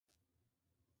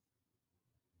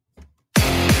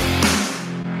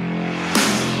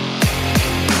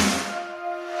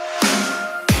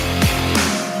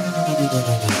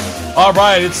All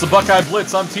right, it's the Buckeye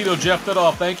Blitz. I'm Tito Jeff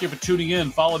Fedoff. Thank you for tuning in.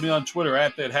 Follow me on Twitter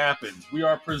at That Happens. We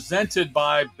are presented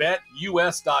by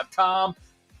BetUS.com.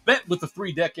 Bet with the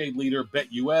 3-decade leader,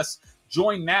 BetUS.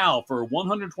 Join now for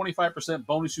 125%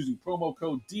 bonus using promo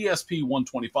code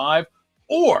DSP125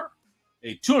 or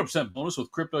a 200% bonus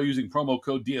with crypto using promo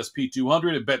code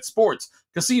DSP200 at Bet Sports,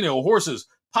 Casino, Horses,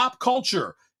 Pop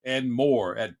Culture, and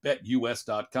more at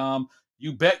BetUS.com.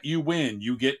 You bet, you win,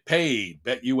 you get paid.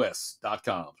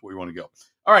 BetUS.com is where you want to go.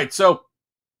 All right, so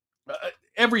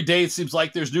every day it seems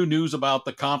like there's new news about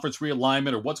the conference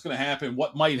realignment or what's going to happen,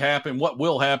 what might happen, what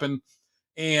will happen.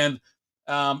 And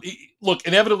look,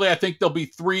 inevitably, I think there'll be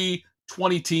 3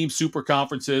 20-team super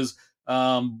conferences.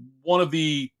 One of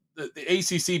the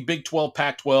ACC, Big 12,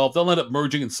 Pac-12, they'll end up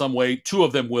merging in some way. 2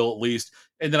 of them will at least.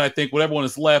 And then I think whatever one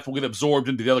is left will get absorbed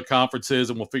into the other conferences,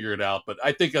 and we'll figure it out. But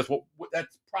I think that's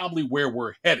probably where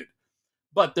we're headed.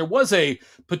 But there was a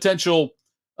potential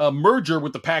merger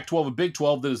with the Pac-12 and Big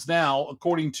 12 that is now,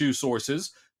 according to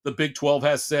sources, the Big 12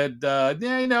 has said, yeah,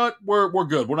 you know what, we're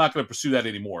good. We're not going to pursue that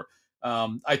anymore.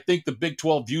 I think the Big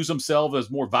 12 views themselves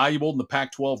as more valuable than the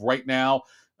Pac-12 right now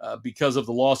because of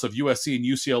the loss of USC and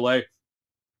UCLA.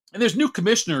 And there's new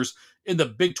commissioners in the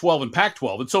Big 12 and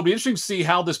Pac-12. And so it'll be interesting to see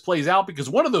how this plays out because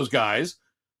one of those guys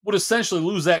would essentially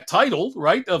lose that title,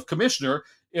 right, of commissioner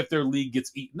if their league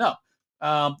gets eaten up.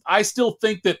 I still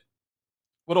think that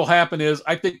what will happen is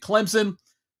I think Clemson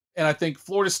and I think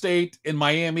Florida State and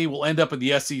Miami will end up in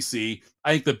the SEC.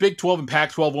 I think the Big 12 and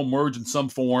Pac-12 will merge in some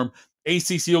form.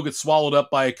 ACC will get swallowed up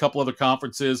by a couple other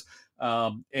conferences.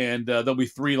 And there'll be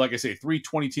 3, like I say, 3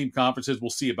 20-team conferences.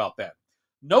 We'll see about that.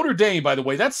 Notre Dame, by the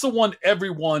way, that's the one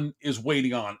everyone is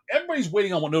waiting on. Everybody's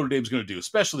waiting on what Notre Dame's going to do,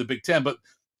 especially the Big Ten. But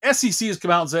SEC has come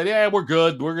out and said, yeah, we're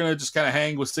good. We're going to just kind of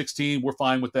hang with 16. We're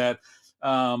fine with that.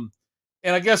 And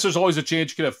I guess there's always a chance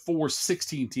you could have 4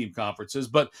 16-team conferences.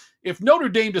 But if Notre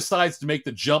Dame decides to make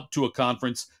the jump to a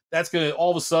conference, that's going to all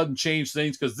of a sudden change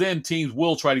things because then teams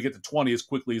will try to get to 20 as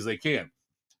quickly as they can.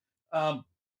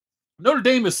 Notre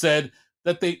Dame has said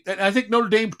that and I think Notre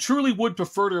Dame truly would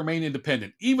prefer to remain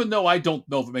independent, even though I don't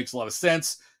know if it makes a lot of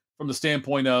sense from the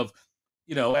standpoint of,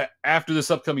 you know, after this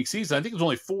upcoming season, I think there's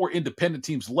only 4 independent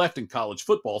teams left in college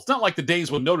football. It's not like the days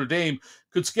when Notre Dame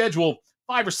could schedule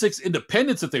 5 or 6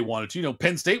 independents if they wanted to. You know,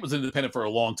 Penn State was independent for a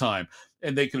long time,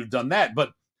 and they could have done that.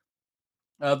 But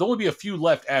there'll only be a few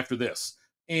left after this.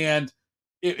 And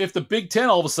if the Big Ten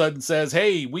all of a sudden says,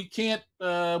 "Hey, we can't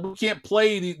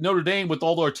play the Notre Dame with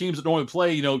all our teams that normally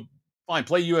play," you know, fine,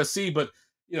 play USC, but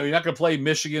you know you're not going to play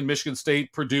Michigan, Michigan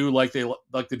State, Purdue like they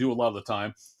do a lot of the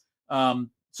time.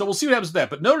 So we'll see what happens with that.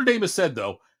 But Notre Dame has said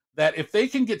though that if they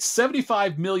can get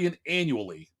 $75 million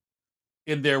annually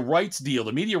in their rights deal,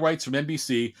 the media rights from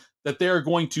NBC, that they are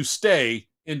going to stay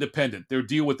independent. Their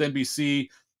deal with NBC,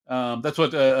 that's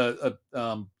what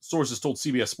sources told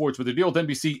CBS Sports, but their deal with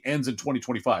NBC ends in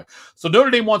 2025. So Notre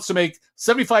Dame wants to make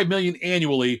 $75 million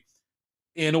annually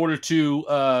in order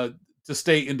to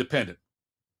stay independent.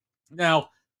 Now,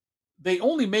 they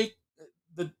only make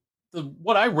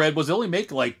what I read was they only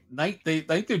make like I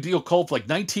think their deal called for like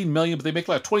 $19 million, but they make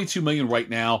like $22 million right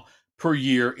now per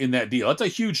year in that deal. That's a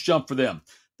huge jump for them.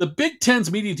 The Big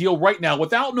Ten's media deal right now,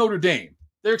 without Notre Dame,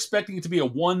 they're expecting it to be a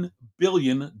 $1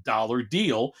 billion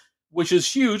deal, which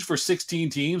is huge for 16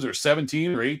 teams or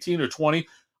 17 or 18 or 20.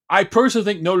 I personally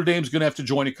think Notre Dame's going to have to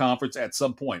join a conference at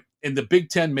some point, and the Big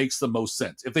Ten makes the most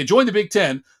sense. If they join the Big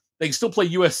Ten, they can still play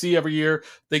USC every year.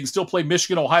 They can still play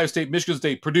Michigan, Ohio State, Michigan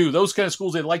State, Purdue, those kind of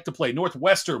schools they like to play,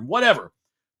 Northwestern, whatever.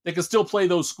 They can still play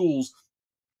those schools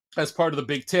as part of the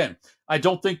Big Ten. I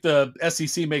don't think the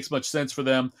SEC makes much sense for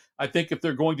them. I think if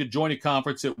they're going to join a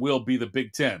conference, it will be the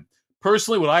Big Ten.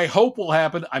 Personally, what I hope will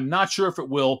happen, I'm not sure if it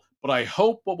will, but I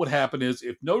hope what would happen is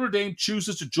if Notre Dame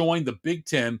chooses to join the Big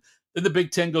Ten, then the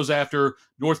Big Ten goes after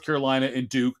North Carolina and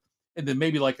Duke, and then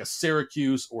maybe like a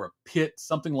Syracuse or a Pitt,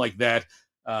 something like that.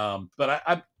 But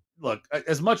I look,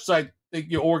 as much as I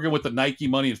think Oregon with the Nike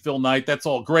money and Phil Knight, that's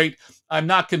all great. I'm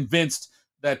not convinced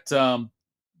that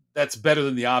that's better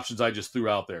than the options I just threw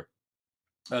out there.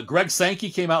 Greg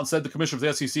Sankey came out and said, the commissioner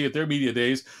of the SEC at their media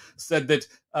days said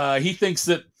that he thinks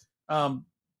that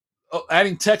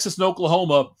adding Texas and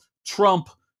Oklahoma trump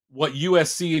what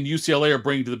USC and UCLA are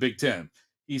bringing to the Big Ten.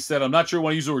 He said, I'm not sure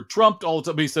when I use the word trumped all the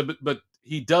time, but he said, but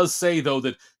he does say, though,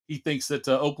 that he thinks that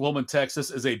Oklahoma and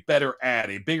Texas is a better ad,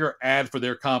 a bigger ad for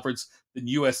their conference than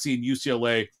USC and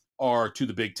UCLA are to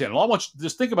the Big Ten. And I want you to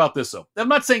just think about this, though. I'm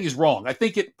not saying he's wrong. I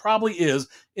think it probably is.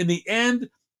 In the end,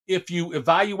 if you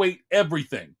evaluate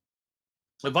everything,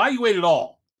 evaluate it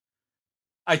all,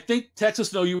 I think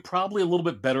Texas and OU probably a little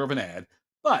bit better of an ad.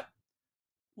 But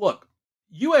look,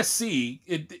 USC,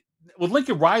 with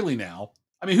Lincoln Riley now,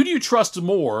 I mean, who do you trust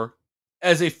more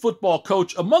as a football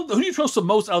coach who do you trust the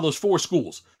most out of those four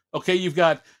schools? Okay, you've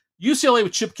got UCLA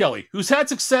with Chip Kelly, who's had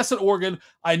success at Oregon.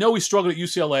 I know he struggled at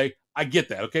UCLA. I get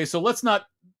that. Okay, so let's not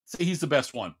say he's the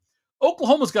best one.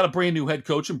 Oklahoma's got a brand new head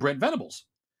coach in Brent Venables,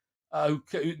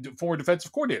 former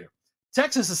defensive coordinator.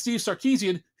 Texas is Steve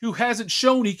Sarkisian, who hasn't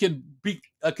shown he can be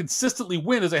consistently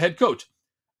win as a head coach.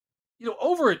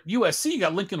 Over at USC, you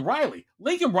got Lincoln Riley.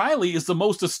 Lincoln Riley is the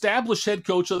most established head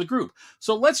coach of the group.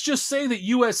 So let's just say that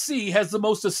USC has the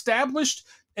most established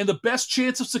and the best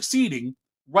chance of succeeding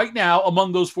right now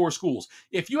among those four schools.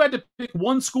 If you had to pick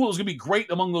one school that was going to be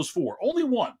great among those four, only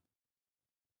one,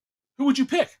 who would you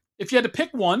pick? If you had to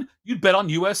pick one, you'd bet on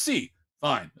USC.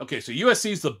 Fine. Okay, so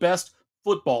USC is the best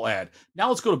football ad. Now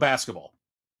let's go to basketball.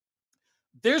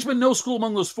 There's been no school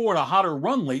among those four in a hotter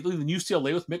run lately than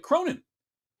UCLA with Mick Cronin.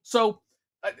 So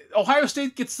Ohio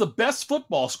State gets the best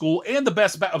football school and the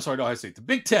best. Ohio State, the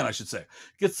Big Ten, I should say,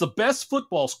 gets the best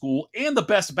football school and the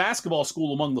best basketball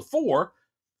school among the four.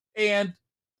 And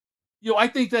I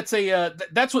think that's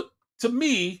that's what to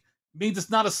me means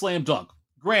it's not a slam dunk.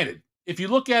 Granted, if you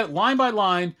look at it line by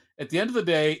line, at the end of the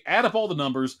day, add up all the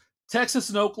numbers, Texas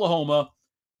and Oklahoma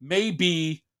may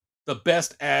be the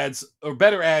best ads or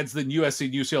better ads than USC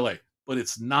and UCLA, but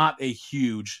it's not a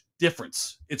huge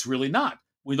difference. It's really not.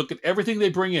 We look at everything they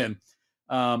bring in,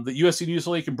 that USC and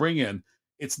UCLA can bring in.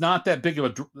 It's not that big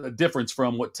of a difference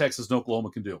from what Texas and Oklahoma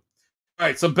can do. All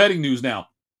right, some betting news now.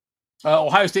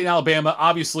 Ohio State and Alabama,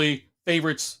 obviously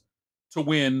favorites to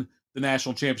win the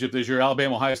national championship this year.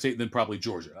 Alabama, Ohio State, and then probably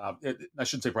Georgia. I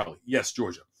shouldn't say probably. Yes,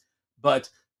 Georgia. But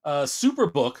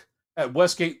Superbook at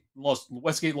Westgate,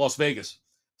 Las Vegas,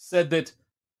 said that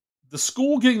the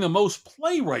school getting the most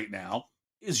play right now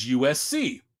is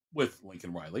USC with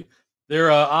Lincoln Riley. Their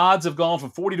odds have gone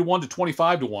from 40-1 to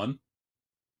 25-1.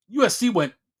 USC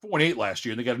went 4-8 last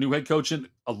year, and they got a new head coach and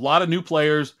a lot of new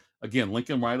players. Again,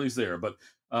 Lincoln Riley's there, but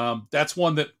that's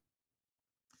one that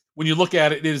when you look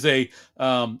at it, it is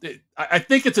I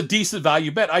think it's a decent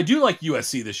value bet. I do like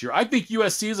USC this year. I think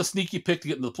USC is a sneaky pick to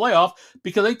get into the playoff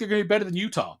because I think they're going to be better than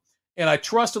Utah. And I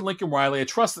trust in Lincoln Riley. I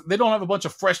trust that they don't have a bunch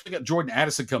of fresh. They got Jordan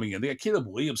Addison coming in. They got Caleb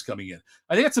Williams coming in.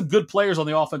 I think got some good players on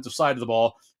the offensive side of the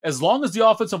ball. As long as the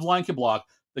offensive line can block,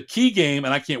 the key game,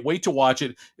 and I can't wait to watch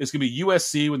it, is going to be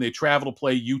USC when they travel to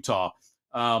play Utah.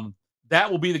 That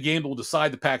will be the game that will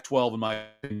decide the Pac-12, in my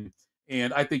opinion.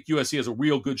 And I think USC has a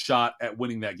real good shot at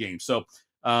winning that game. So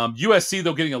USC,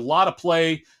 though, getting a lot of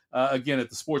play, again, at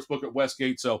the sportsbook at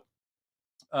Westgate. So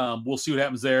we'll see what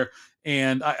happens there.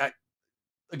 And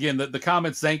again, the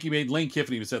comments Zanke made, Lane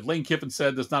Kiffin even said, Lane Kiffin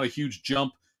said there's not a huge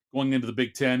jump going into the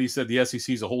Big Ten. He said the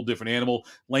SEC is a whole different animal.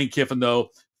 Lane Kiffin, though,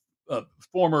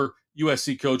 former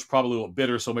USC coach, probably a little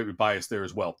bitter, so maybe biased there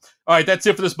as well. All right, that's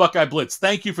it for this Buckeye Blitz.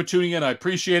 Thank you for tuning in. I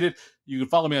appreciate it. You can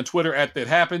follow me on Twitter at That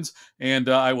Happens, and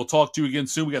I will talk to you again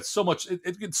soon. We got so much.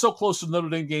 It gets so close to the Notre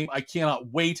Dame game. I cannot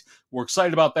wait. We're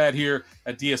excited about that here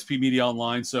at DSP Media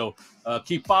Online. So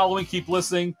keep following, keep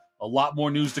listening. A lot more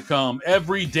news to come.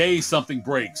 Every day something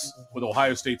breaks with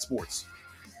Ohio State sports.